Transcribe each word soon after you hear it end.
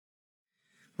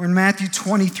We're in Matthew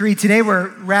 23. Today we're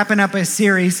wrapping up a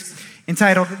series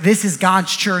entitled, This is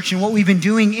God's Church. And what we've been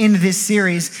doing in this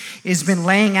series is been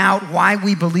laying out why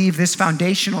we believe this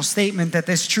foundational statement that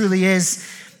this truly is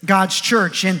God's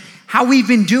church. And how we've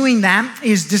been doing that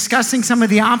is discussing some of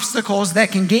the obstacles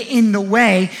that can get in the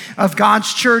way of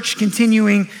God's church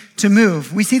continuing to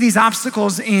move. We see these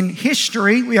obstacles in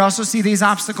history. We also see these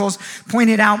obstacles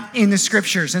pointed out in the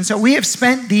scriptures. And so we have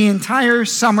spent the entire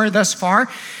summer thus far.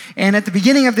 And at the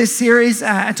beginning of this series,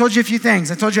 I told you a few things.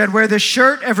 I told you I'd wear this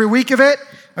shirt every week of it.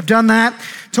 I've done that.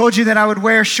 Told you that I would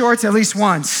wear shorts at least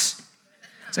once.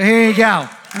 So here you go. All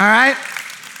right?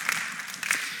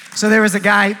 So there was a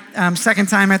guy, second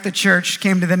time at the church,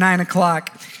 came to the 9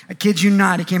 o'clock. I kid you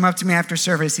not, he came up to me after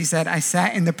service. He said, I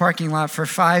sat in the parking lot for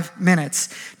 5 minutes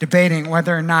debating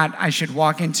whether or not I should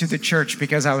walk into the church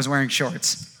because I was wearing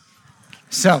shorts.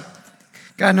 So,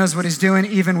 God knows what he's doing,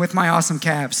 even with my awesome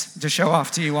calves, to show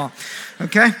off to you all.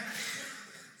 Okay?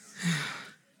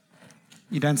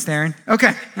 You done staring?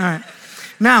 Okay, all right.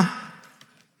 Now,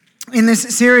 in this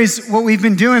series, what we've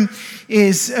been doing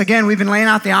is, again, we've been laying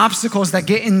out the obstacles that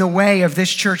get in the way of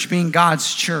this church being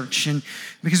God's church. And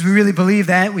because we really believe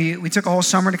that, we took a whole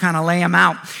summer to kind of lay them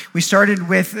out. We started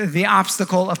with the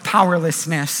obstacle of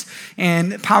powerlessness.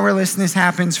 And powerlessness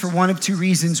happens for one of two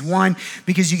reasons. One,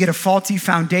 because you get a faulty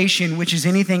foundation, which is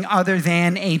anything other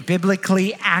than a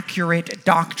biblically accurate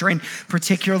doctrine,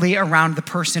 particularly around the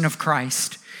person of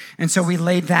Christ. And so we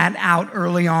laid that out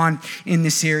early on in the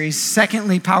series.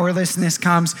 Secondly, powerlessness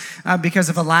comes because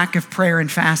of a lack of prayer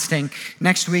and fasting.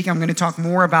 Next week, I'm going to talk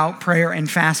more about prayer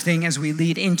and fasting as we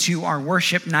lead into our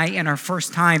worship night and our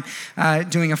first time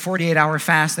doing a 48-hour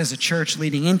fast as a church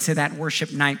leading into that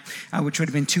worship night, which would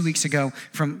have been 2 weeks ago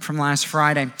from last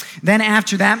Friday. Then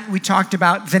after that, we talked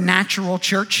about the natural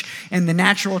church, and the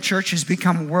natural church has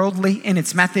become worldly in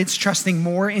its methods, trusting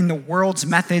more in the world's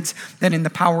methods than in the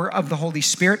power of the Holy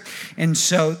Spirit. And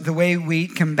so the way we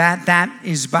combat that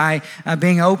is by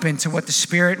being open to what the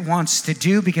Spirit wants to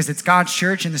do, because it's God's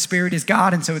church and the Spirit is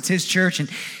God, and so it's his church and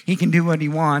he can do what he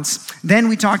wants. Then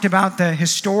we talked about the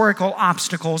historical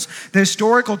obstacles. The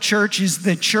historical church is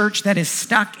the church that is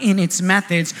stuck in its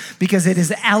methods because it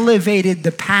has elevated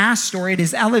the past, or it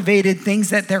has elevated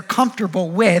things that they're comfortable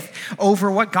with over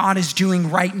what God is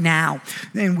doing right now.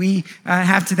 And we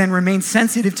have to then remain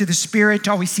sensitive to the Spirit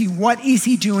to always see what is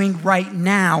he doing right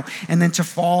now, and then to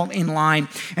fall in line.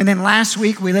 And then last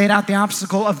week, we laid out the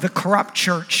obstacle of the corrupt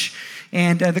church.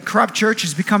 And the corrupt church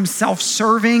has become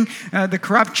self-serving. The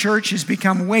corrupt church has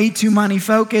become way too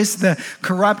money-focused. The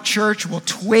corrupt church will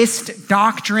twist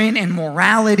doctrine and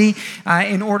morality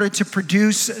in order to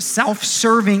produce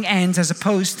self-serving ends as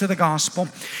opposed to the gospel.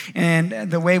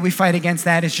 And the way we fight against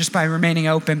that is just by remaining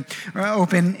open.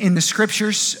 Open in the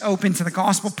scriptures, open to the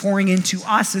gospel, pouring into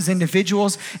us as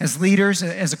individuals, as leaders,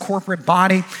 as a corporate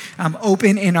body,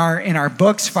 open in our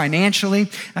books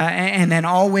financially, and then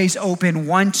always open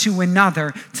one to another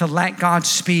to let God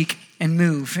speak and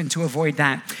move, and to avoid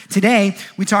that. Today,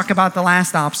 we talk about the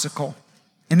last obstacle.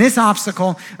 And this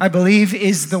obstacle, I believe,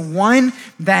 is the one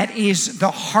that is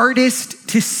the hardest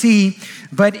to see,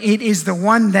 but it is the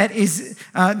one that is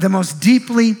the most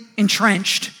deeply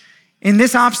entrenched. In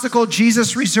this obstacle,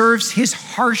 Jesus reserves his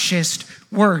harshest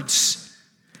words.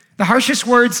 The harshest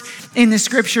words in the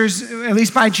scriptures, at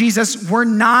least by Jesus, were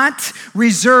not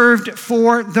reserved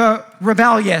for the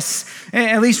rebellious,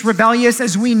 at least rebellious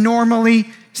as we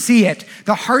normally see it.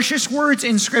 The harshest words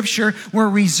in scripture were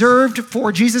reserved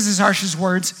for Jesus' harshest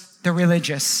words, the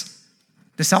religious,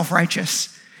 the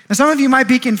self-righteous. Now, some of you might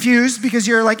be confused because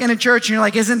you're like in a church and you're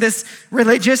like, isn't this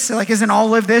religious? Like, isn't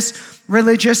all of this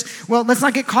religious? Well, let's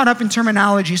not get caught up in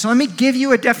terminology. So let me give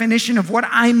you a definition of what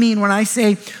I mean when I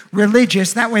say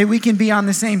religious. That way we can be on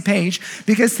the same page.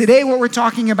 Because today what we're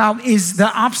talking about is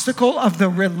the obstacle of the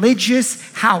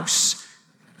religious house,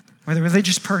 or the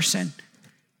religious person,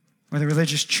 or the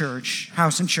religious church.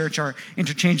 House and church are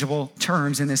interchangeable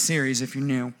terms in this series if you're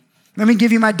new. Let me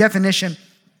give you my definition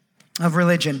of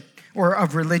religion, or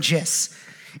of religious.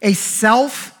 A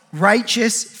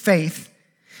self-righteous faith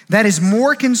that is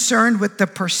more concerned with the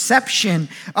perception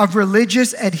of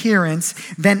religious adherence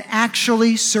than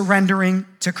actually surrendering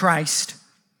to Christ.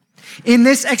 In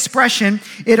this expression,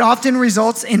 it often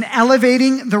results in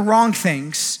elevating the wrong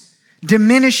things,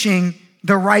 diminishing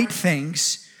the right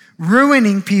things,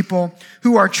 ruining people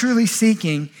who are truly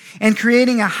seeking, and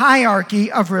creating a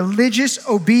hierarchy of religious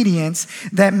obedience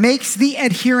that makes the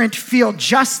adherent feel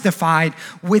justified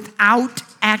without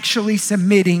actually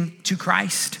submitting to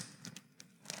Christ.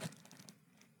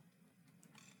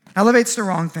 Elevates the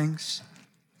wrong things,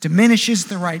 diminishes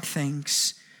the right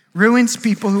things, ruins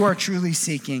people who are truly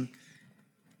seeking,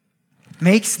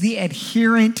 makes the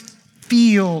adherent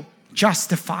feel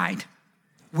justified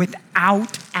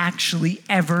without actually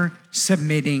ever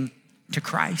submitting to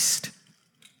Christ.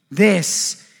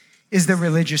 This is the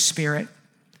religious spirit.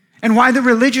 And why the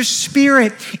religious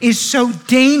spirit is so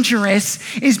dangerous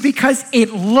is because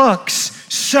it looks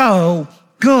so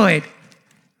good.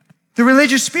 The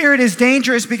religious spirit is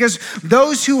dangerous because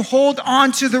those who hold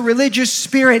on to the religious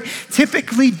spirit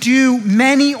typically do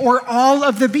many or all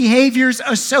of the behaviors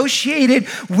associated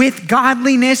with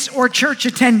godliness or church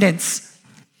attendance.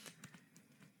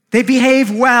 They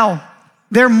behave well.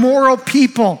 They're moral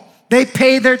people. They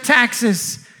pay their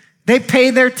taxes. They pay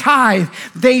their tithe.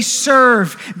 They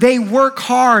serve. They work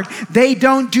hard. They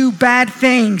don't do bad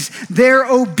things. They're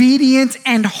obedient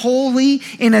and holy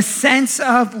in a sense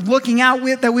of looking out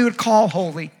with that we would call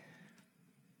holy.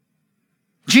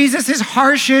 Jesus'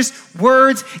 harshest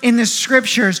words in the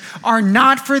scriptures are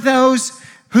not for those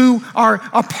who are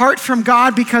apart from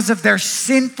God because of their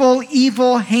sinful,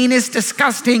 evil, heinous,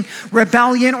 disgusting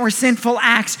rebellion or sinful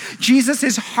acts.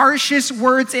 Jesus' harshest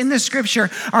words in the scripture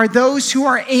are those who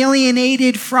are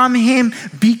alienated from him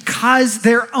because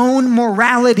their own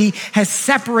morality has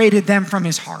separated them from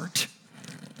his heart.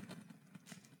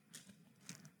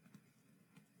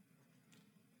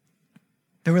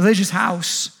 The religious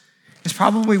house is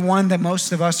probably one that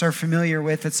most of us are familiar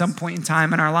with at some point in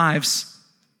time in our lives.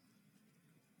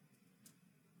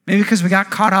 Maybe because we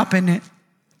got caught up in it.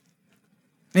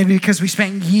 Maybe because we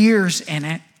spent years in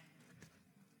it.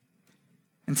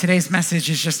 And today's message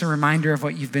is just a reminder of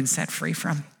what you've been set free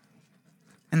from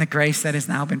and the grace that has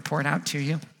now been poured out to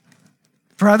you.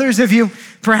 For others of you,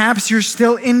 perhaps you're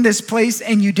still in this place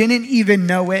and you didn't even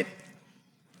know it.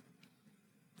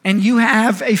 And you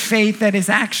have a faith that is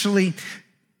actually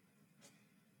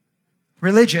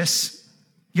religious.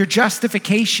 Your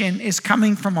justification is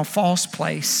coming from a false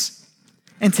place.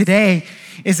 And today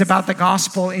is about the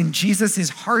gospel in Jesus'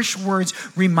 harsh words,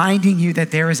 reminding you that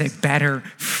there is a better,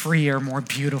 freer, more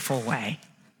beautiful way.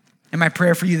 And my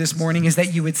prayer for you this morning is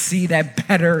that you would see that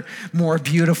better, more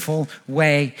beautiful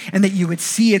way, and that you would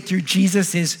see it through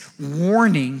Jesus'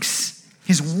 warnings,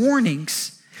 his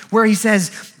warnings, where he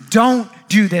says, don't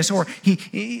do this, or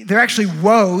they're actually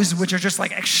woes, which are just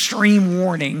like extreme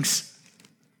warnings,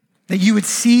 that you would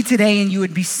see today and you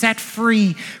would be set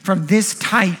free from this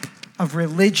type of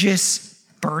religious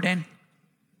burden.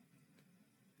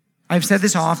 I've said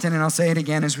this often, and I'll say it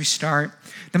again as we start.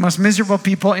 The most miserable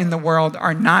people in the world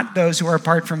are not those who are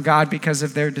apart from God because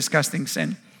of their disgusting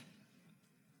sin.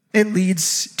 It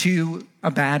leads to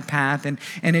a bad path, and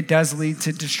it does lead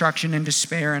to destruction and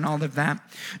despair and all of that.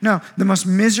 No, the most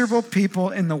miserable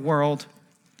people in the world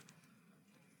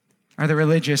are the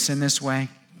religious in this way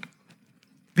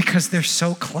because they're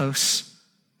so close,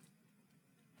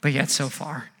 but yet so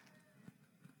far.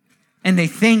 And they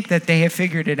think that they have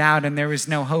figured it out and there is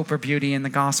no hope or beauty in the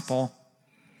gospel,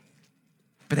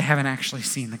 but they haven't actually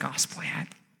seen the gospel yet.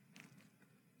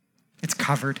 It's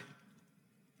covered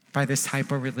by this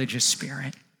type of religious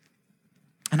spirit.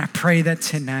 And I pray that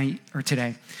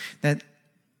today, that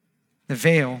the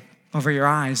veil over your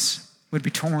eyes would be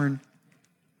torn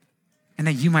and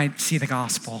that you might see the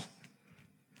gospel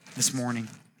this morning.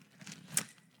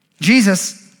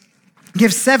 Jesus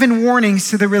gives 7 warnings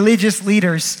to the religious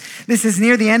leaders. This is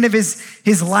near the end of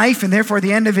his life and therefore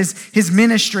the end of his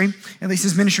ministry, at least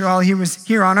his ministry while he was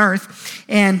here on earth.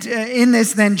 And in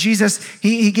this then Jesus,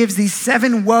 he gives these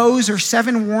 7 woes or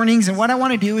 7 warnings. And what I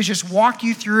want to do is just walk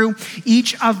you through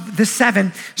each of the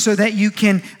 7 so that you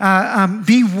can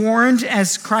be warned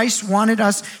as Christ wanted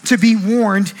us to be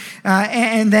warned.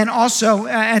 And then also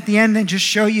at the end then just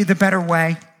show you the better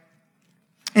way.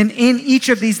 And in each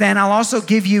of these then, I'll also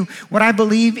give you what I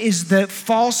believe is the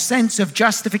false sense of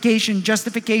justification.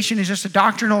 Justification is just a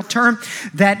doctrinal term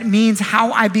that means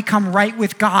how I become right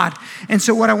with God. And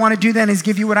so what I want to do then is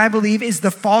give you what I believe is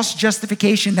the false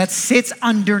justification that sits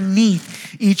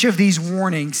underneath each of these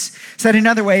warnings. Said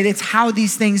another way, it's how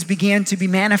these things began to be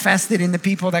manifested in the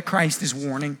people that Christ is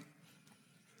warning.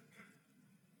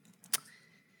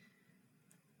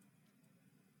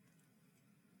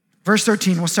 Verse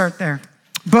 13, we'll start there.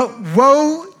 But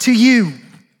woe to you,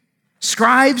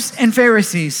 scribes and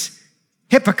Pharisees,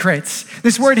 hypocrites.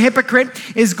 This word hypocrite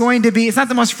is going to be, it's not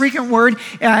the most frequent word,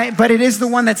 but it is the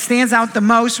one that stands out the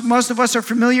most. Most of us are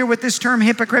familiar with this term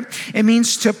hypocrite. It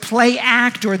means to play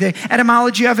act, or the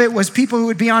etymology of it was people who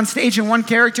would be on stage in one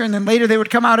character and then later they would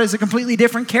come out as a completely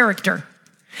different character.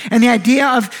 And the idea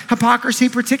of hypocrisy,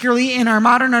 particularly in our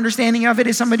modern understanding of it,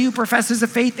 is somebody who professes a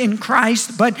faith in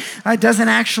Christ, but doesn't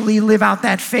actually live out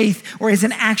that faith or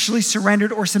isn't actually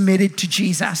surrendered or submitted to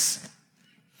Jesus.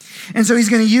 And so he's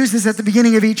going to use this at the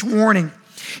beginning of each warning.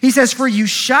 He says, for you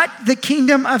shut the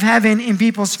kingdom of heaven in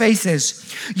people's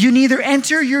faces. You neither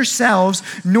enter yourselves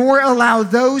nor allow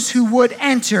those who would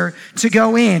enter to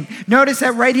go in. Notice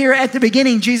that right here at the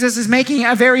beginning, Jesus is making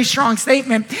a very strong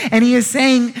statement, and he is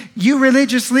saying, you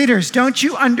religious leaders, don't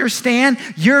you understand?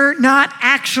 You're not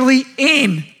actually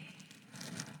in.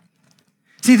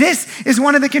 See, this is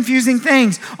one of the confusing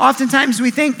things. Oftentimes we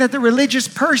think that the religious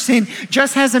person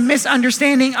just has a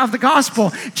misunderstanding of the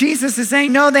gospel. Jesus is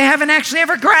saying, no, they haven't actually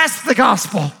ever grasped the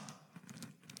gospel.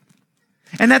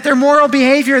 And that their moral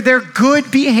behavior, their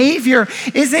good behavior,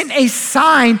 isn't a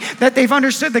sign that they've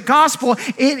understood the gospel.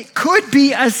 It could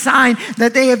be a sign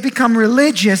that they have become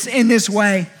religious in this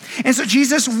way. And so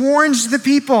Jesus warns the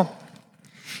people.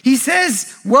 He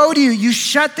says, woe to you, you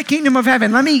shut the kingdom of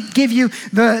heaven. Let me give you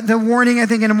the warning, I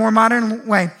think, in a more modern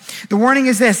way. The warning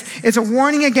is this. It's a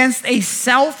warning against a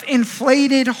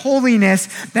self-inflated holiness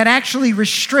that actually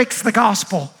restricts the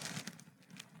gospel.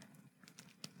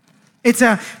 It's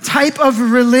a type of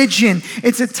religion.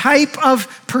 It's a type of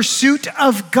pursuit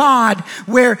of God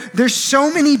where there's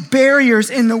so many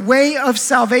barriers in the way of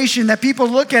salvation that people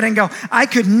look at and go, I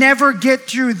could never get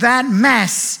through that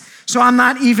mess. So I'm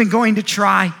not even going to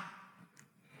try.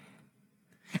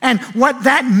 And what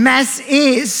that mess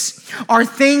is are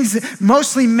things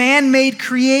mostly man-made,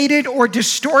 created, or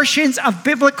distortions of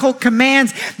biblical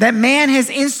commands that man has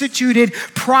instituted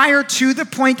prior to the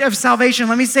point of salvation.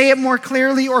 Let me say it more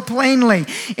clearly or plainly.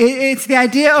 It's the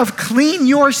idea of clean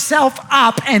yourself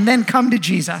up and then come to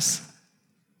Jesus.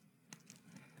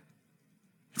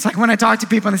 It's like when I talk to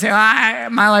people and they say,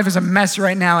 my life is a mess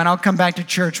right now and I'll come back to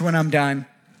church when I'm done.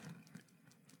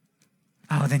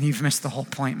 Oh, then you've missed the whole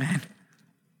point, man.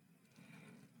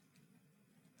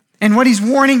 And what he's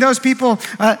warning those people,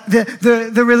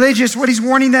 the religious, what he's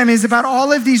warning them is about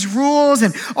all of these rules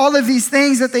and all of these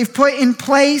things that they've put in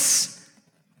place.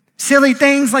 Silly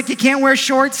things like you can't wear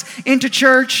shorts into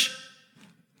church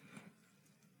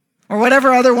or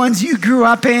whatever other ones you grew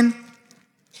up in.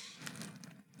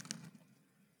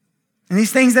 And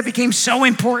these things that became so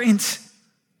important.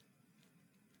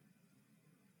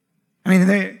 I mean,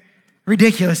 they're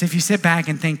ridiculous if you sit back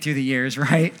and think through the years,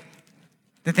 right?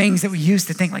 The things that we used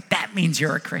to think like, that means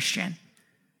you're a Christian.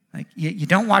 Like you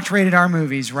don't watch rated R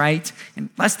movies, right?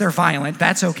 Unless they're violent,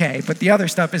 that's okay. But the other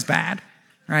stuff is bad,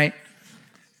 right?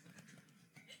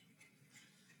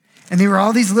 And there were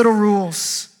all these little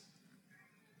rules.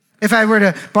 If I were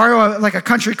to borrow like a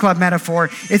country club metaphor,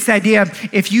 it's the idea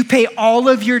of if you pay all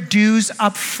of your dues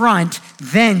up front,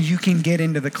 then you can get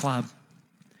into the club.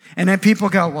 And then people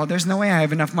go, well, there's no way I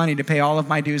have enough money to pay all of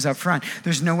my dues up front.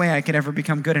 There's no way I could ever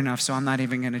become good enough, so I'm not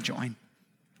even going to join.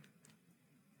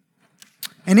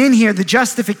 And in here, the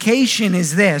justification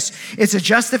is this. It's a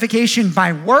justification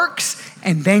by works,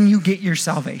 and then you get your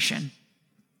salvation.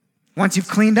 Once you've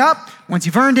cleaned up, once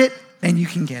you've earned it, then you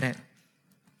can get it.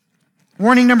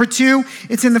 Warning number 2,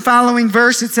 it's in the following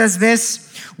verse. It says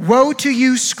this, woe to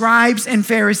you, scribes and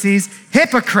Pharisees,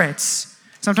 hypocrites.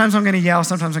 Sometimes I'm going to yell,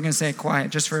 sometimes I'm going to say it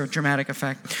quiet, just for a dramatic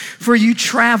effect. For you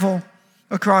travel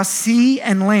across sea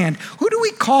and land. Who do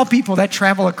we call people that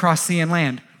travel across sea and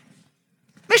land?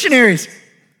 Missionaries.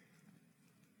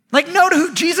 Like, note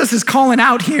who Jesus is calling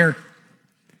out here.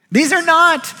 These are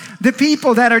not the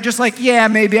people that are just like, yeah,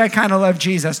 maybe I kind of love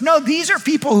Jesus. No, these are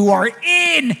people who are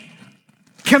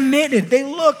committed. They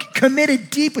look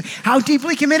committed deeply. How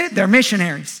deeply committed? They're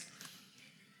missionaries.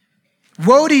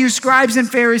 Woe to you, scribes and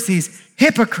Pharisees,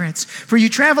 hypocrites, for you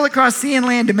travel across sea and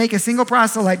land to make a single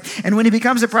proselyte, and when he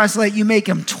becomes a proselyte, you make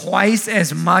him twice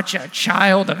as much a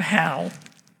child of hell.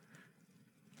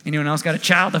 Anyone else got a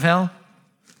child of hell?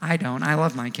 I don't. I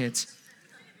love my kids.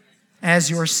 As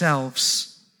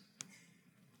yourselves.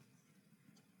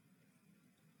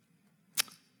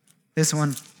 This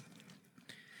one,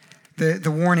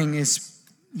 the warning is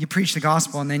you preach the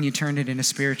gospel and then you turn it into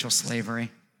spiritual slavery.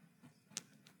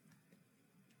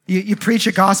 You preach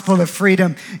a gospel of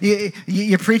freedom.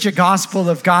 You preach a gospel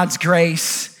of God's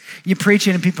grace. You preach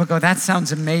it and people go, that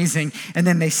sounds amazing. And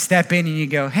then they step in and you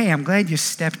go, hey, I'm glad you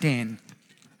stepped in.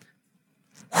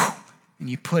 Whew. And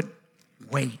you put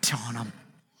weight on them.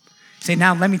 Say,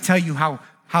 now let me tell you how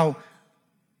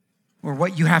or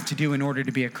what you have to do in order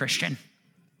to be a Christian.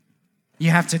 You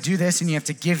have to do this and you have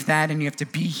to give that and you have to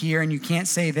be here and you can't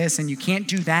say this and you can't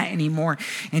do that anymore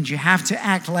and you have to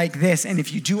act like this. And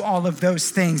if you do all of those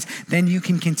things, then you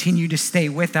can continue to stay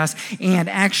with us. And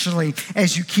actually,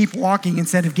 as you keep walking,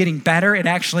 instead of getting better, it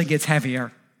actually gets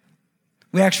heavier.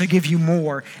 We actually give you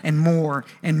more and more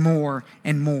and more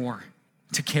and more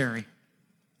to carry.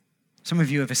 Some of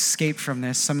you have escaped from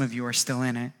this. Some of you are still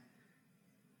in it.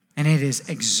 And it is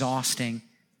exhausting.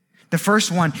 The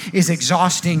first one is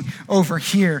exhausting over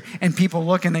here, and people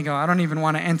look and they go, I don't even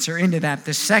want to enter into that.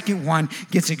 The second one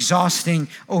gets exhausting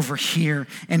over here,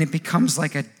 and it becomes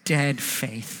like a dead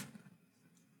faith.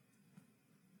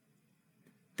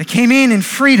 They came in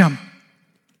freedom.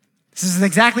 This is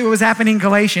exactly what was happening in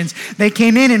Galatians. They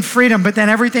came in freedom, but then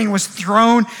everything was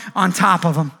thrown on top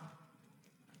of them.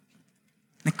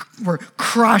 They were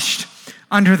crushed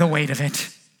under the weight of it.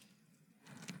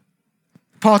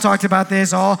 Paul talked about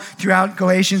this all throughout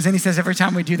Galatians, and he says every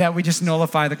time we do that, we just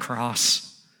nullify the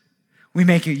cross. We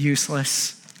make it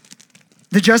useless.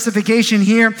 The justification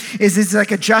here is it's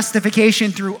like a justification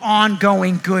through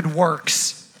ongoing good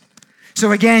works.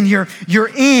 So again, you're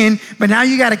in, but now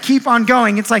you got to keep on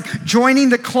going. It's like joining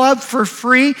the club for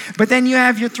free, but then you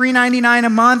have your $3.99 a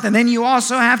month, and then you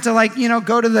also have to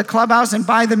go to the clubhouse and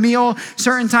buy the meal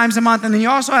certain times a month, and then you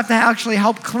also have to actually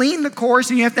help clean the course,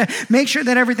 and you have to make sure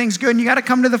that everything's good, and you got to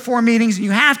come to the 4 meetings, and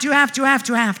you have to.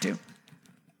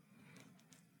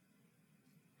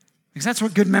 Because that's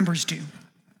what good members do.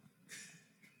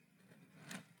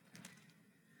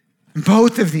 And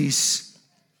both of these,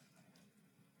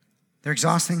 they're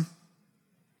exhausting.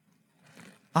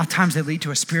 A lot of times they lead to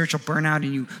a spiritual burnout,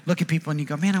 and you look at people and you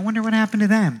go, man, I wonder what happened to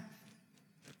them.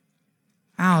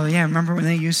 Oh, yeah, remember when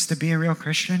they used to be a real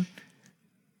Christian?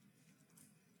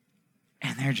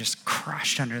 And they're just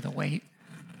crushed under the weight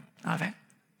of it.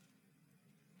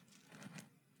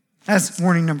 That's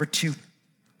warning number 2. You're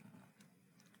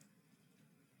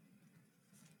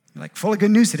like, full of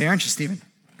good news today, aren't you, Stephen?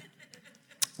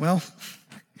 Well,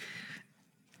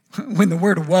 when the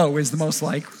word woe is the most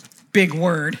big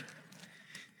word,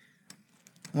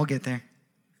 we'll get there.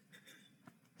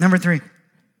 Number 3,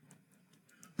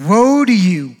 woe to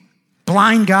you,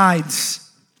 blind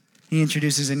guides. He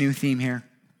introduces a new theme here.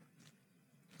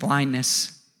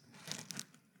 Blindness.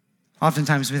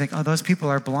 Oftentimes we think, oh, those people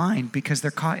are blind because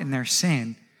they're caught in their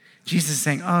sin. Jesus is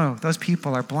saying, oh, those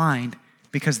people are blind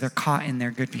because they're caught in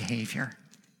their good behavior.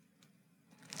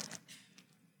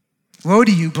 Woe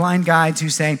to you, blind guides, who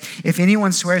say, if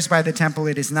anyone swears by the temple,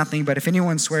 it is nothing, but if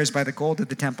anyone swears by the gold of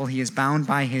the temple, he is bound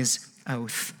by his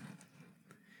oath.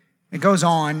 It goes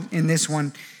on in this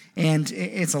one, and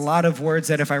it's a lot of words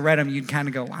that if I read them, you'd kind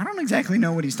of go, I don't exactly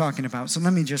know what he's talking about. So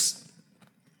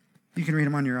you can read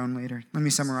them on your own later. Let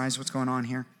me summarize what's going on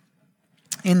here.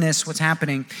 In this, what's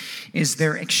happening is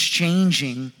they're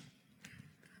exchanging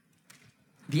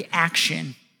the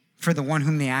action for the one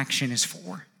whom the action is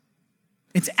for.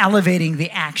 It's elevating the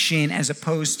action as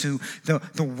opposed to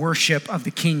the worship of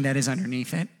the king that is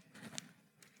underneath it.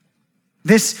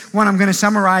 This one I'm going to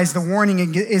summarize. The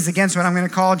warning is against what I'm going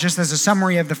to call, just as a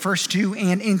summary of the first 2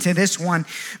 and into this one,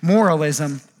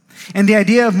 moralism. And the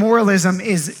idea of moralism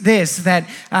is this, that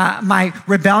my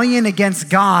rebellion against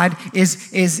God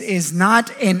is not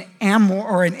an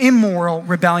immoral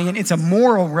rebellion, it's a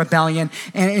moral rebellion.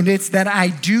 And it's that I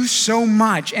do so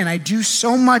much, and I do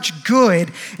so much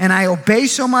good, and I obey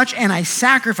so much, and I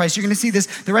sacrifice. You're going to see this,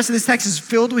 the rest of this text is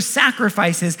filled with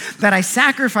sacrifices, that I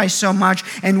sacrifice so much,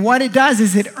 and what it does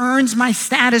is it earns my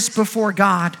status before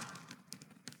God.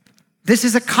 This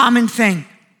is a common thing.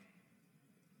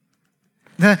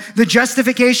 The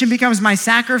justification becomes my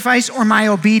sacrifice or my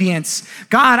obedience.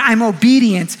 God, I'm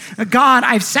obedient. God,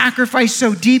 I've sacrificed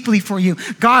so deeply for you.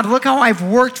 God, look how I've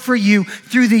worked for you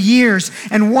through the years.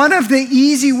 And one of the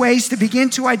easy ways to begin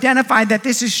to identify that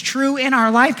this is true in our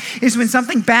life is when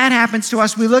something bad happens to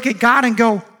us, we look at God and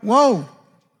go, whoa,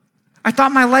 I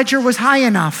thought my ledger was high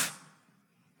enough.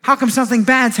 How come something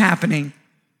bad's happening?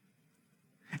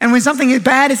 And when something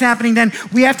bad is happening, then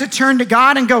we have to turn to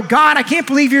God and go, God, I can't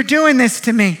believe you're doing this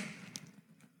to me.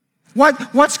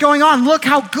 What's going on? Look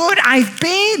how good I've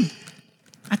been.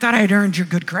 I thought I had earned your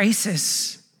good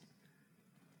graces.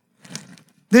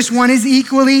 This one is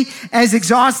equally as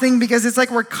exhausting because it's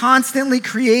like we're constantly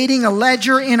creating a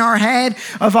ledger in our head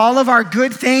of all of our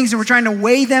good things, and we're trying to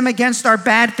weigh them against our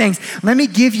bad things. Let me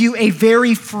give you a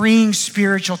very freeing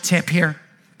spiritual tip here.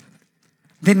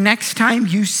 The next time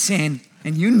you sin,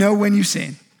 and you know when you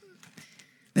sin,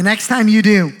 the next time you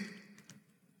do,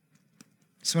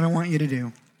 this is what I want you to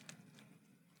do.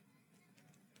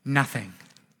 Nothing.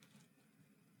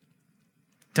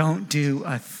 Don't do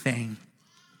a thing.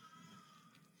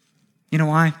 You know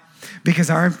why? Because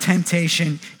our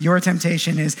temptation, your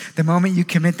temptation is the moment you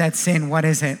commit that sin, what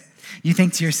is it? You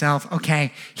think to yourself,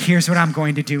 okay, here's what I'm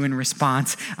going to do in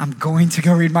response. I'm going to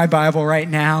go read my Bible right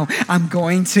now. I'm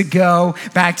going to go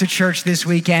back to church this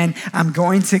weekend. I'm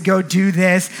going to go do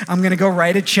this. I'm going to go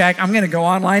write a check. I'm going to go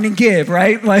online and give,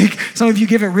 right? Like some of you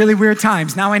give at really weird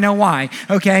times. Now I know why,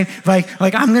 okay? Like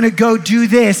I'm going to go do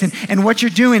this. And what you're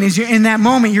doing is you're in that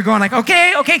moment, you're going like,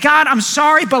 okay, God, I'm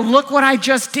sorry, but look what I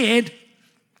just did.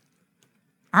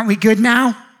 Aren't we good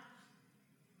now?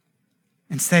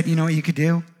 Instead, you know what you could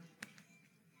do?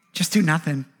 Just do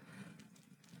nothing.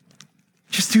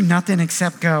 Just do nothing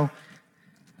except go,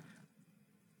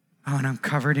 oh, and I'm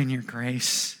covered in your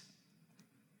grace.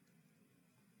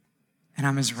 And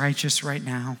I'm as righteous right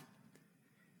now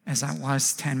as I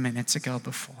was 10 minutes ago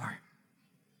before.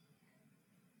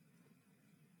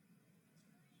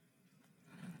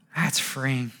 That's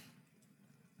freeing.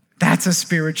 That's a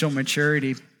spiritual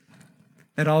maturity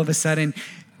that all of a sudden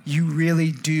you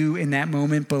really do in that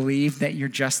moment believe that your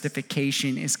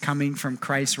justification is coming from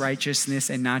Christ's righteousness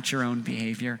and not your own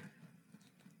behavior.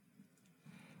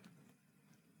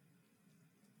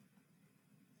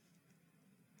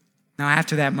 Now,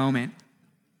 after that moment,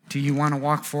 do you want to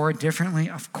walk forward differently?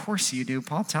 Of course you do.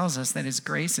 Paul tells us that his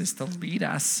grace is to lead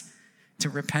us to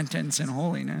repentance and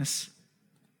holiness.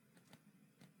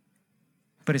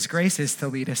 But his grace is to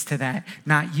lead us to that,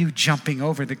 not you jumping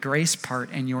over the grace part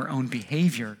and your own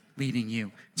behavior leading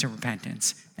you to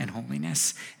repentance and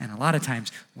holiness. And a lot of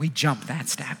times we jump that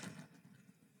step.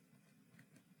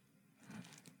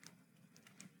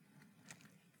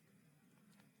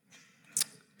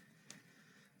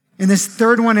 In this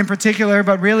third one in particular,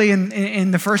 but really in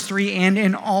the first three and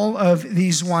in all of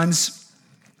these ones,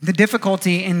 the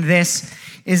difficulty in this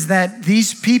is that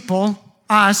these people,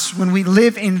 us, when we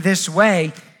live in this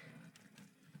way,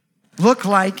 look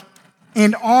like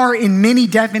and are in many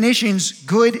definitions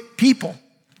good people,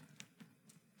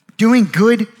 doing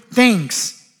good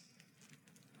things,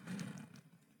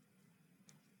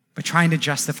 but trying to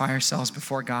justify ourselves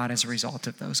before God as a result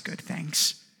of those good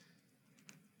things.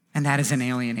 And that is an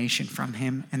alienation from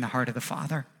him and the heart of the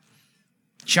Father,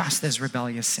 just as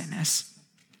rebellious sin is.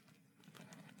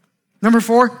 Number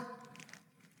 4,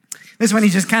 this one he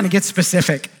just kind of gets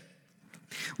specific.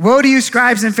 Woe to you,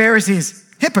 scribes and Pharisees,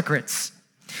 hypocrites!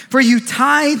 For you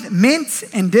tithe mint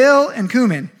and dill and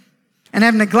cumin, and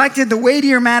have neglected the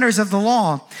weightier matters of the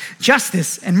law,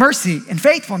 justice and mercy and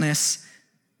faithfulness.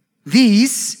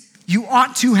 These you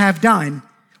ought to have done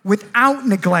without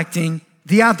neglecting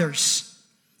the others.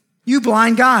 You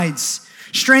blind guides,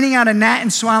 straining out a gnat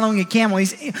and swallowing a camel.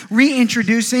 He's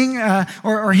reintroducing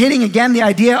or hitting again the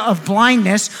idea of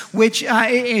blindness, which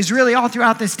is really all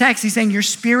throughout this text. He's saying you're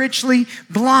spiritually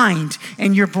blind,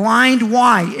 and you're blind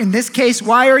why? In this case,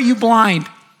 why are you blind?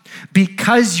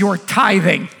 Because you're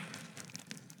tithing.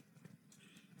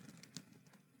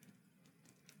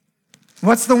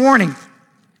 What's the warning?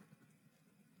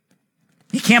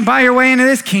 You can't buy your way into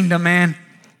this kingdom, man.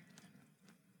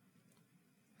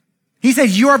 He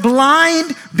said, you're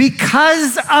blind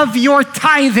because of your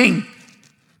tithing.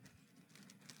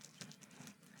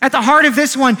 At the heart of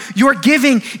this one, your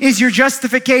giving is your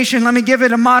justification. Let me give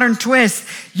it a modern twist.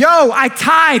 Yo, I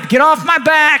tithe. Get off my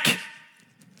back.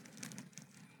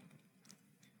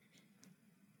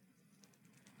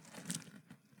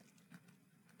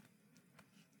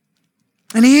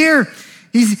 And here,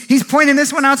 he's pointing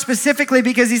this one out specifically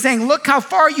because he's saying, look how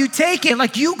far you take it.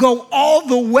 Like you go all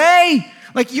the way.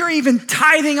 Like you're even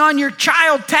tithing on your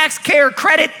child tax care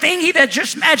credit thingy that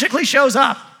just magically shows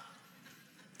up.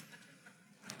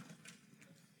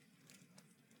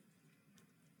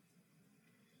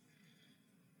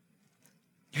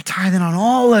 You're tithing on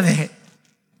all of it.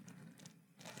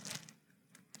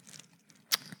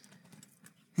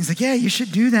 He's like, yeah, you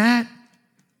should do that.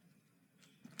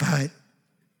 But,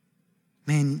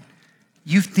 man,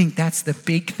 you think that's the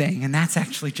big thing, and that's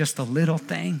actually just a little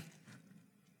thing.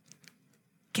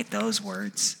 Get those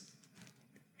words.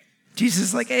 Jesus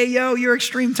is like, hey, yo, your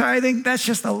extreme tithing, that's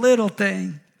just a little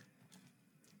thing.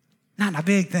 Not a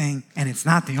big thing, and it's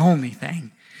not the only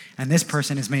thing. And this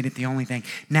person has made it the only thing.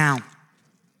 Now,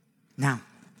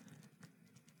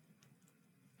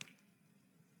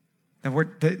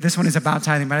 this one is about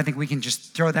tithing, but I think we can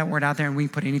just throw that word out there and we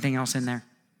can put anything else in there.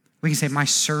 We can say my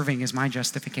serving is my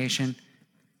justification.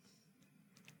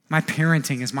 My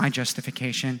parenting is my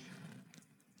justification.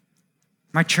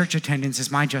 My church attendance is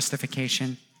my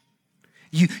justification.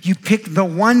 You pick the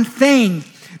one thing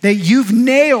that you've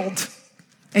nailed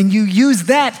and you use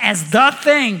that as the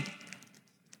thing.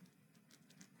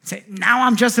 Say, now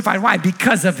I'm justified. Why?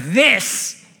 Because of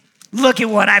this. Look at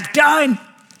what I've done.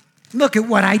 Look at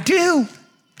what I do.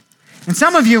 And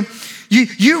some of you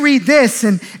You read this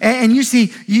and you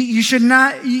see you should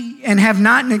not and have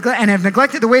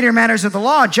neglected the weightier matters of the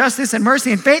law, justice and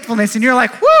mercy and faithfulness. And you're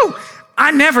like, whoo,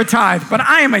 I never tithe, but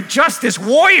I am a justice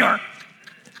warrior.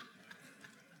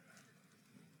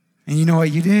 And you know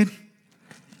what you did?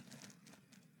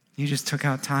 You just took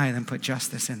out tithe and put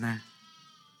justice in there.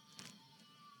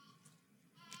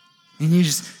 And you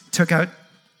just took out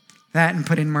that and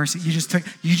put in mercy. You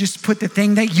just put the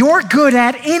thing that you're good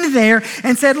at in there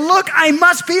and said, look, I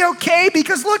must be okay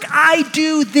because look, I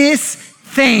do this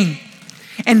thing.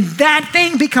 And that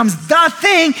thing becomes the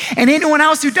thing, and anyone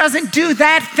else who doesn't do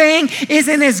that thing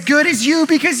isn't as good as you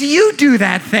because you do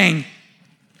that thing.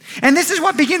 And this is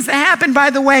what begins to happen, by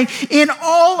the way, in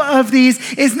all of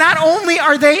these, is not only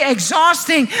are they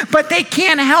exhausting, but they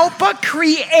can't help but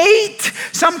create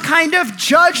some kind of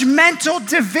judgmental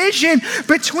division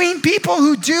between people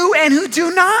who do and who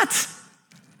do not.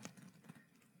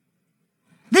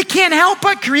 They can't help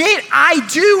but create, I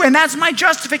do, and that's my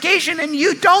justification, and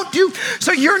you don't do,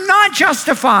 so you're not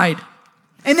justified.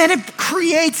 And then it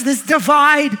creates this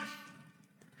divide.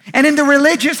 And in the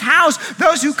religious house,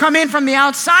 those who come in from the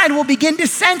outside will begin to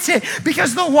sense it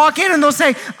because they'll walk in and they'll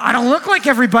say, I don't look like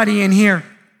everybody in here.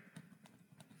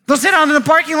 They'll sit out in the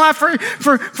parking lot for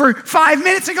 5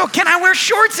 minutes and go, can I wear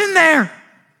shorts in there?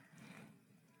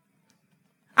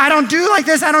 I don't do like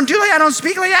this. I don't do like that. I don't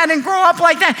speak like that. I didn't grow up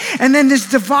like that. And then this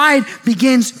divide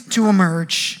begins to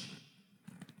emerge.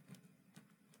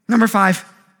 Number 5.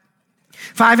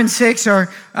 5 and 6 are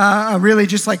really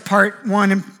just like part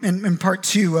 1 and part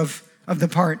 2 of the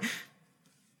part.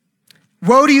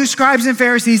 Woe to you, scribes and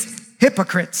Pharisees,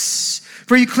 hypocrites!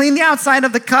 For you clean the outside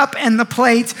of the cup and the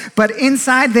plate, but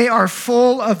inside they are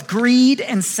full of greed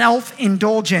and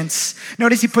self-indulgence.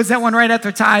 Notice he puts that one right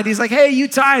after tithe. He's like, hey, you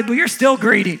tithe, but you're still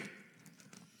greedy.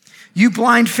 You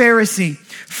blind Pharisee,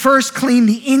 first clean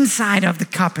the inside of the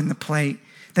cup and the plate,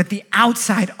 that the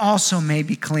outside also may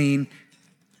be clean.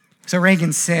 So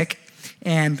Reagan's sick,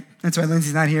 and that's why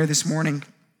Lindsay's not here this morning.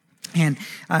 And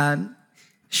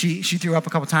she threw up a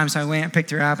couple times, so I went and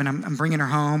picked her up, and I'm bringing her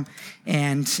home.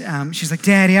 And she's like,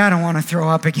 Daddy, I don't want to throw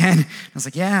up again. I was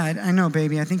like, yeah, I know,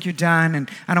 baby. I think you're done, and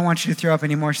I don't want you to throw up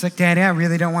anymore. She's like, Daddy, I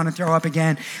really don't want to throw up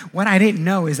again. What I didn't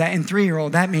know is that in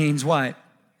 3-year-old, that means what?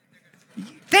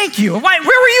 Thank you. Where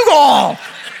were you all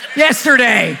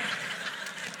yesterday?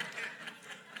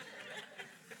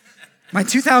 My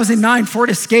 2009 Ford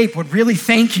Escape would really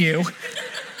thank you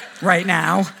right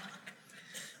now.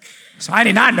 So I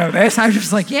did not know this. I was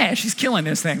just like, yeah, she's killing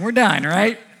this thing. We're done,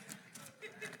 right?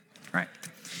 Right.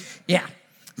 Yeah.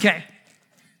 Okay.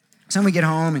 So then we get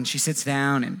home and she sits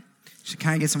down and she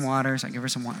kind of gets some water. So I give her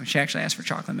some water. She actually asked for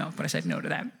chocolate milk, but I said no to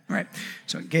that. Right.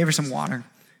 So I gave her some water.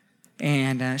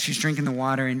 And she's drinking the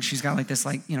water, and she's got like this,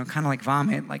 like, you know, kind of like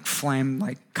vomit, like phlegm,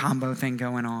 like combo thing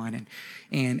going on.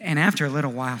 And after a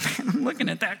little while, man, I'm looking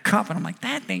at that cup, and I'm like,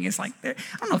 that thing is like, I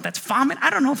don't know if that's vomit. I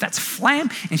don't know if that's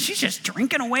phlegm. And she's just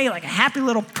drinking away like a happy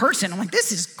little person. I'm like,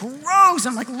 this is gross.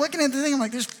 I'm like looking at the thing. I'm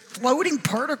like, there's floating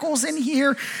particles in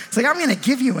here. It's like, I'm going to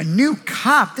give you a new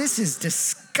cup. This is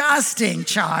disgusting,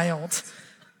 child.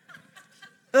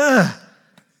 Ugh.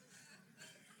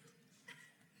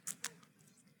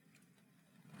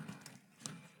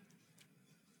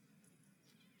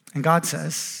 And God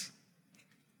says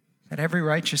that every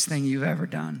righteous thing you've ever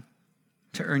done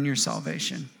to earn your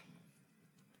salvation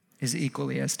is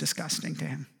equally as disgusting to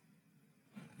him.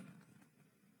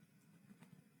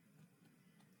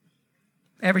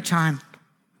 Every time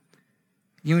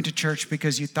you went to church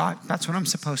because you thought that's what I'm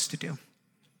supposed to do.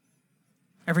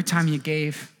 Every time you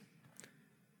gave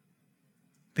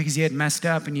because you had messed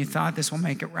up and you thought this will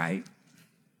make it right.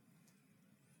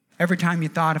 Every time you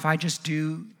thought, if I just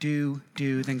do,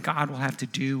 then God will have to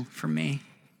do for me.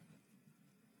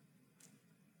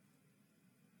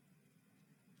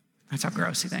 That's how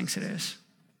gross he thinks it is.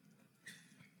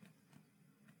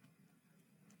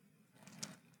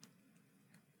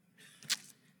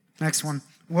 Next one.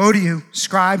 Woe to you,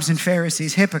 scribes and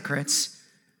Pharisees, hypocrites,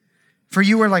 for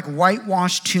you are like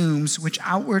whitewashed tombs, which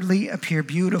outwardly appear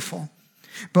beautiful,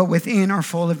 but within are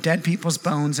full of dead people's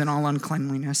bones and all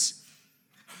uncleanliness.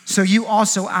 So you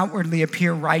also outwardly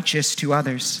appear righteous to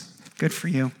others. Good for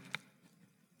you.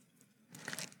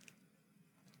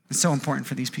 It's so important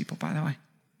for these people, by the way,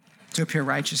 to appear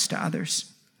righteous to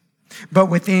others. But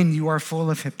within you are full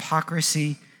of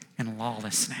hypocrisy and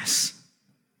lawlessness.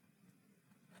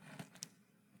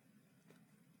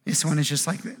 This one is just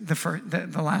like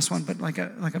the last one, but like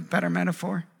a better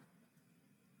metaphor.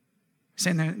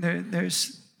 Saying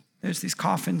there's these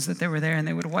coffins that they were there and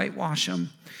they would whitewash them.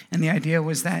 And the idea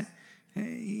was that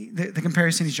The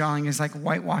comparison he's drawing is like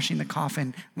whitewashing the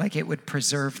coffin, like it would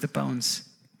preserve the bones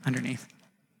underneath.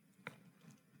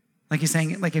 Like he's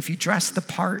saying, like if you dress the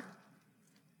part,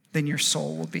 then your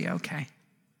soul will be okay.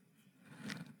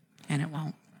 And it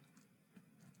won't.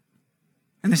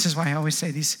 And this is why I always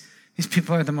say these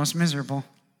people are the most miserable,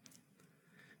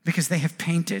 because they have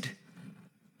painted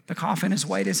the coffin as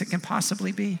white as it can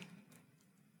possibly be,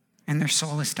 and their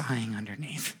soul is dying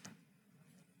underneath.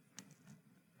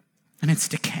 And it's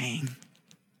decaying.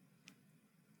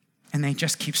 And they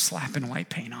just keep slapping white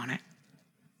paint on it,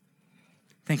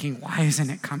 thinking, why isn't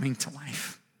it coming to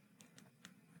life?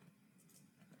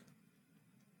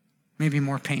 Maybe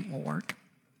more paint will work.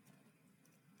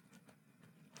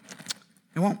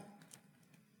 It won't.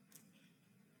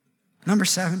 Number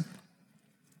 7.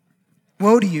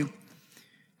 Woe to you,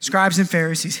 scribes and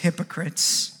Pharisees,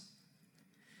 hypocrites,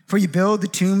 for you build the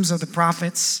tombs of the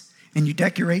prophets and you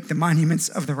decorate the monuments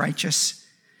of the righteous,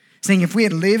 saying, if we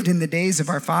had lived in the days of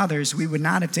our fathers, we would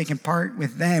not have taken part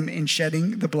with them in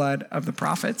shedding the blood of the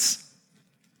prophets.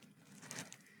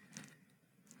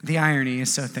 The irony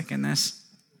is so thick in this.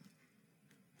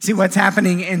 See, what's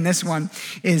happening in this one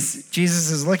is Jesus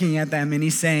is looking at them and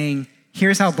he's saying,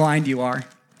 here's how blind you are.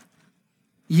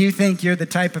 You think you're the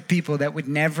type of people that would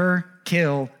never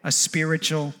kill a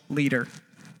spiritual leader.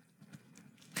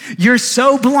 You're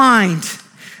so blind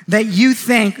that you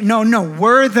think, no,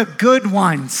 we're the good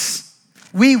ones.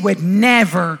 We would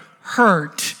never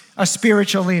hurt a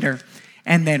spiritual leader.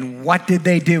 And then what did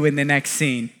they do in the next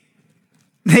scene?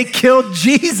 They killed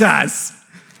Jesus.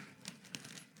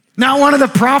 Not one of the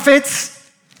prophets.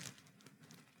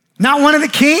 Not one of the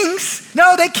kings.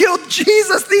 No, they killed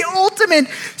Jesus, the ultimate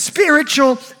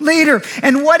spiritual leader.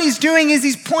 And what he's doing is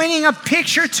he's pointing a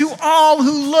picture to all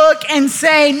who look and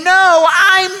say, no,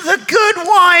 I'm the good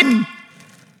one.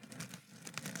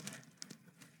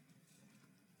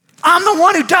 I'm the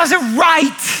one who does it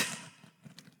right.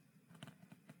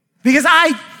 Because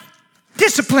I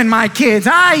discipline my kids.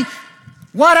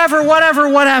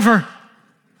 Whatever.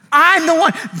 I'm the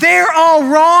one. They're all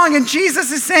wrong. And Jesus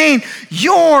is saying,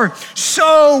 you're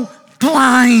so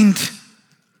blind.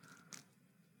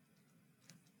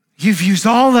 You've used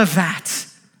all of that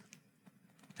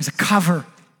as a cover.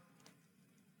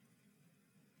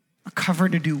 A cover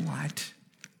to do what?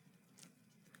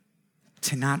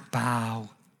 To not bow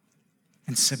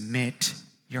and submit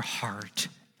your heart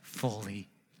fully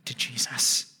to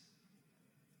Jesus.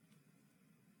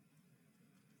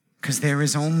 Because there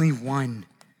is only one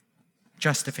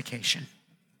justification.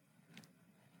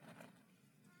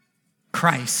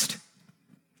 Christ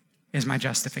is my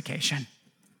justification.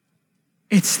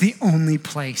 It's the only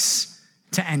place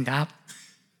to end up.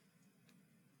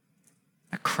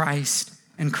 Christ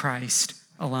and Christ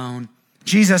alone.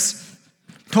 Jesus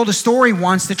told a story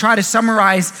once to try to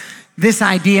summarize this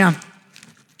idea.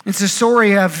 It's a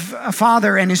story of a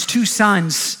father and his 2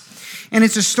 sons. And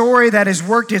it's a story that has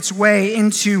worked its way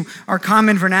into our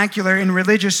common vernacular in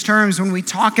religious terms when we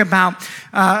talk about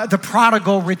the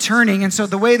prodigal returning. And so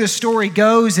the way the story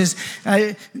goes is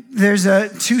there's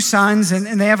 2 sons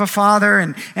and they have a father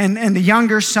and the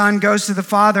younger son goes to the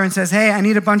father and says, hey, I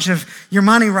need a bunch of your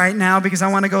money right now because I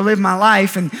want to go live my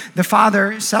life. And the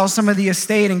father sells some of the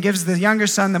estate and gives the younger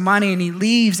son the money, and he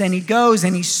leaves and he goes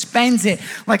and he spends it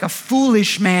like a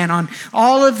foolish man on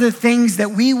all of the things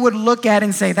that we would look at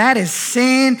and say, that is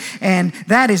sin and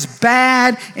that is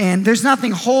bad, and there's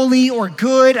nothing holy or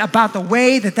good about the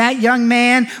way that young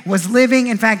man was living.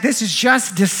 In fact, this is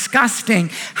just disgusting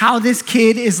how this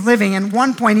kid is living. And at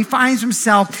one point he finds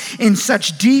himself in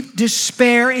such deep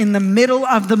despair in the middle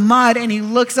of the mud, and he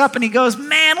looks up and he goes,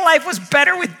 man, life was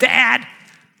better with Dad.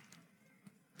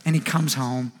 And he comes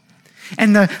home.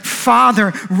 And the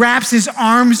father wraps his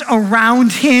arms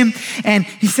around him and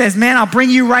he says, man, I'll bring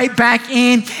you right back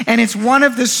in. And it's one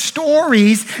of the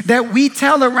stories that we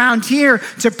tell around here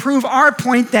to prove our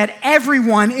point that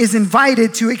everyone is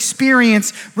invited to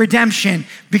experience redemption,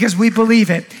 because we believe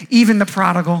it, even the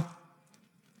prodigal.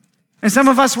 And some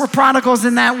of us were prodigals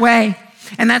in that way.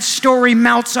 And that story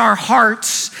melts our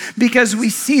hearts because we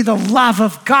see the love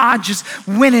of God just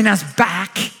winning us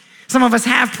back. Some of us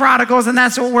have prodigals, and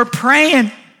that's what we're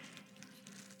praying.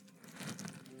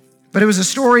 But it was a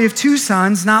story of 2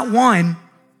 sons, not one.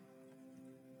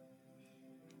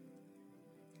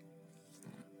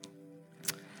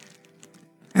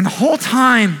 And the whole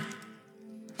time,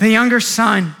 the younger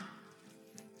son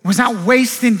was not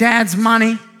wasting Dad's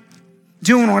money,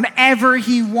 doing whatever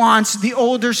he wants. The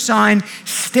older son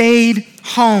stayed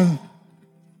home,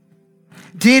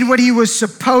 did what he was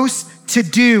supposed to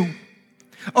do,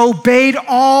 obeyed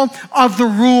all of the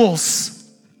rules.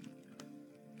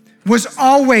 was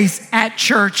always at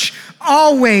church,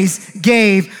 always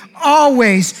gave,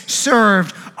 always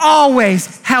served,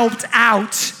 always helped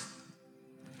out,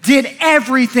 did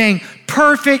everything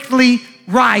perfectly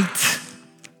right.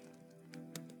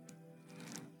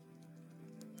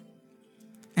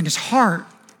 And his heart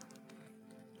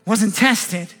wasn't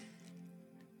tested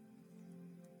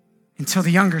until the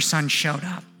younger son showed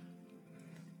up.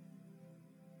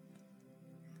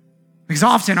 Because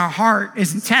often our heart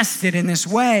isn't tested in this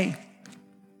way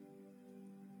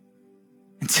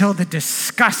until the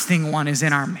disgusting one is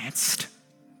in our midst.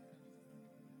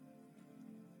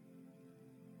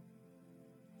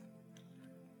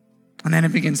 And then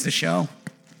it begins to show.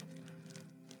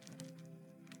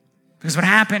 Because what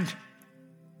happened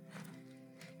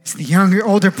is the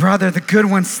older brother, the good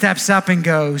one, steps up and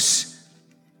goes,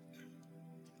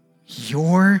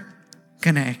 "You're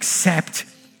gonna accept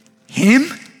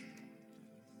him?"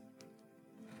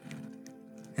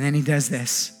 And then he does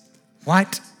this.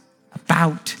 "What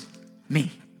about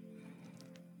me?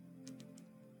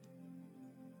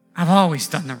 I've always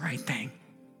done the right thing.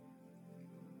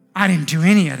 I didn't do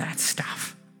any of that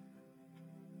stuff."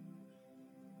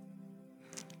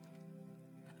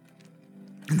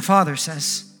 And the father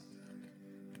says,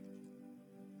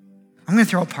 "I'm going to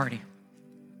throw a party,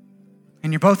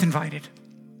 and you're both invited."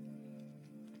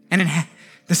 And in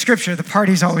the scripture, the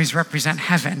parties always represent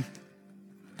heaven.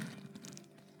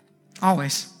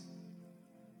 Always.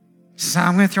 He says,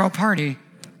 "I'm going to throw a party."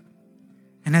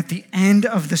 And at the end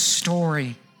of the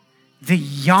story, the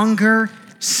younger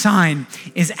son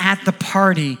is at the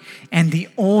party and the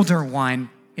older one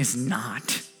is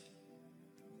not.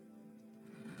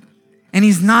 And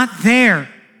he's not there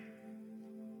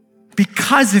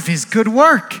because of his good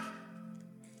work,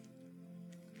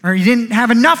 or he didn't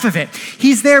have enough of it.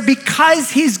 He's there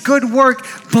because his good work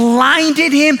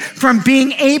blinded him from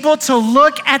being able to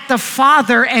look at the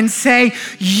Father and say,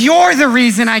 "You're the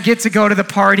reason I get to go to the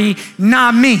party,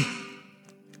 not me."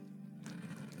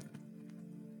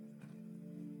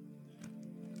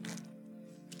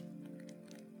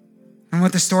 And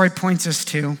what the story points us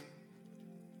to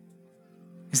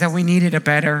is that we needed a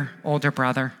better older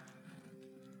brother.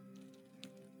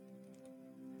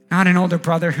 Not an older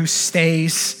brother who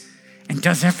stays and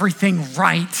does everything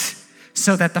right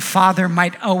so that the father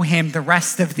might owe him the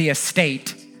rest of the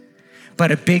estate,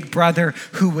 but a big brother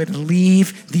who would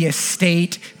leave the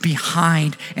estate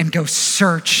behind and go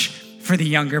search for the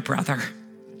younger brother.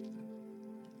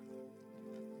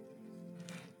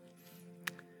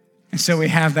 And so we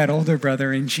have that older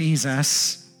brother in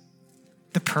Jesus,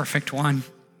 the perfect one,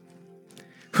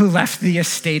 who left the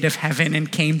estate of heaven and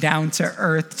came down to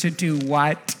earth to do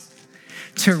what?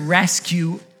 To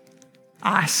rescue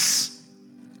us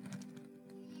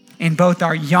in both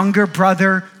our younger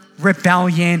brother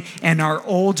rebellion and our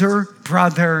older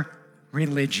brother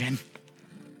religion.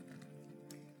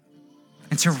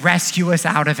 And to rescue us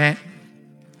out of it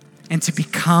and to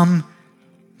become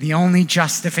the only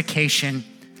justification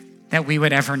that we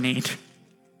would ever need.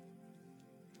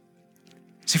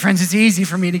 So friends, it's easy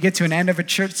for me to get to an end of a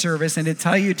church service and to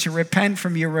tell you to repent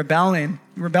from your rebellion.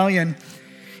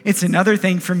 It's another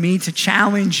thing for me to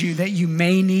challenge you that you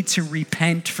may need to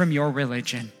repent from your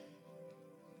religion.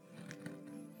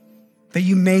 That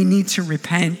you may need to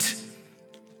repent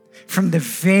from the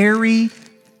very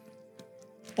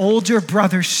older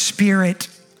brother spirit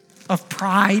of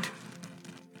pride,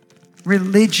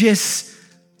 religious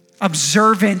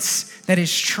observance that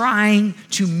is trying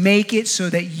to make it so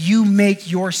that you make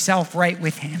yourself right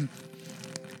with him.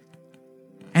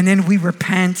 And then we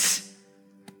repent.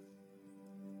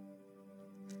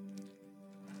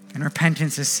 And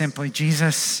repentance is simply,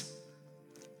 "Jesus,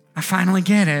 I finally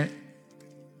get it.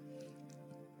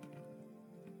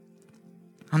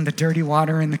 I'm the dirty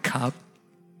water in the cup,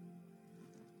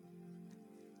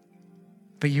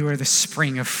 but you are the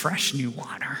spring of fresh new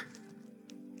water."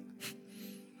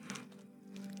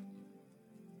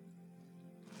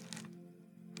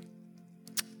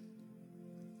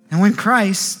 And when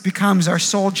Christ becomes our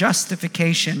sole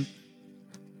justification,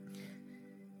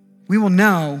 we will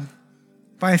know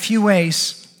by a few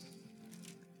ways.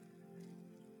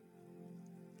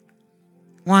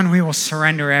 One, we will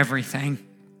surrender everything.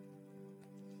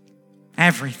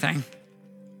 Everything.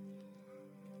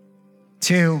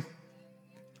 Two,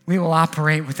 we will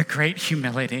operate with a great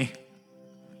humility.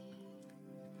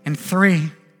 And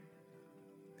three,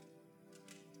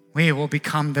 we will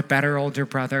become the better older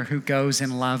brother who goes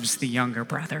and loves the younger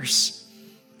brothers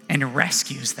and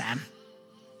rescues them.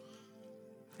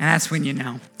 And that's when you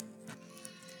know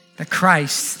that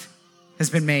Christ has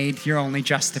been made your only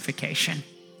justification.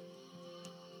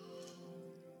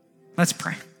 Let's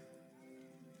pray.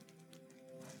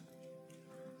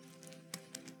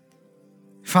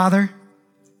 Father,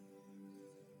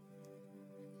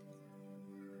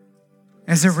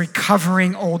 as a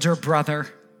recovering older brother,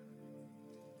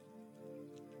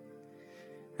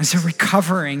 as a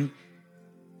recovering,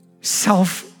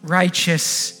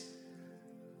 self-righteous,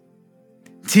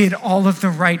 did all of the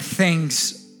right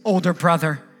things older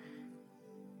brother,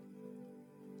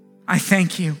 I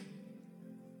thank you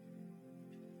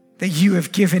that you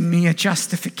have given me a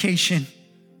justification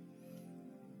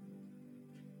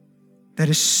that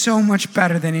is so much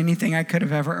better than anything I could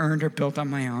have ever earned or built on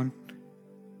my own.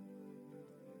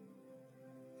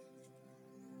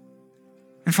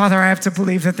 And Father, I have to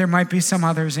believe that there might be some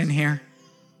others in here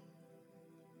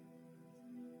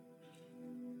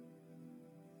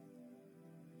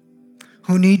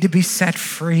who need to be set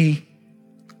free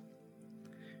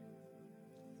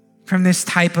from this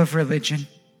type of religion.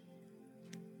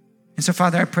 And so,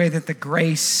 Father, I pray that the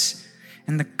grace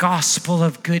and the gospel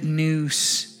of good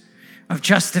news of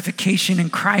justification in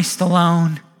Christ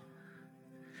alone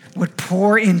would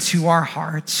pour into our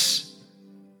hearts.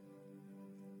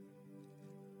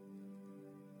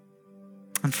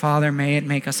 And Father, may it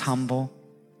make us humble.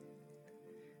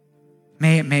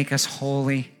 May it make us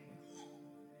holy.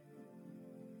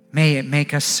 May it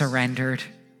make us surrendered.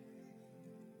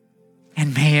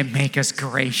 And may it make us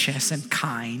gracious and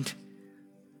kind.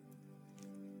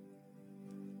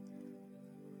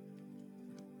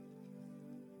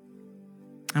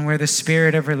 And where the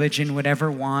spirit of religion would ever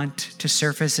want to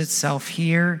surface itself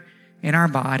here in our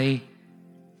body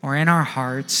or in our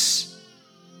hearts,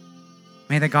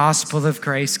 may the gospel of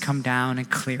grace come down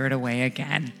and clear it away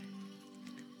again.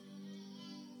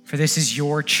 For this is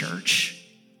your church.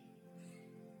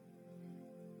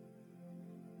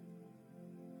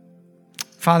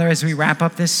 Father, as we wrap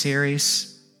up this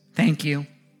series, thank you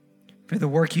for the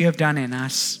work you have done in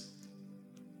us.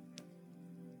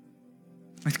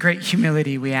 With great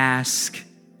humility, we ask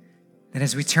that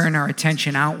as we turn our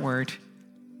attention outward,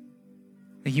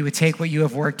 that you would take what you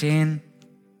have worked in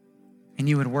and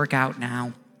you would work out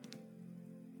now.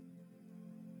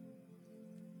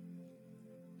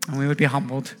 And we would be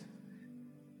humbled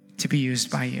to be used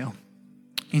by you.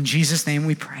 In Jesus' name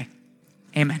we pray.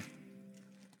 Amen.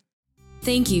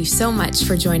 Thank you so much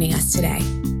for joining us today.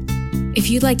 If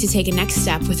you'd like to take a next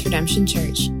step with Redemption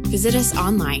Church, visit us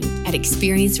online at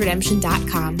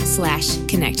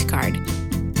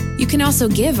experienceredemption.com/connectcard. You can also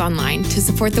give online to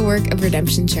support the work of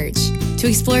Redemption Church. To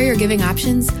explore your giving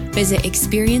options, visit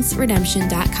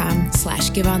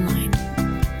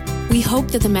experienceredemption.com/giveonline. We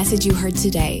hope that the message you heard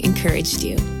today encouraged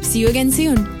you. See you again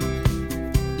soon.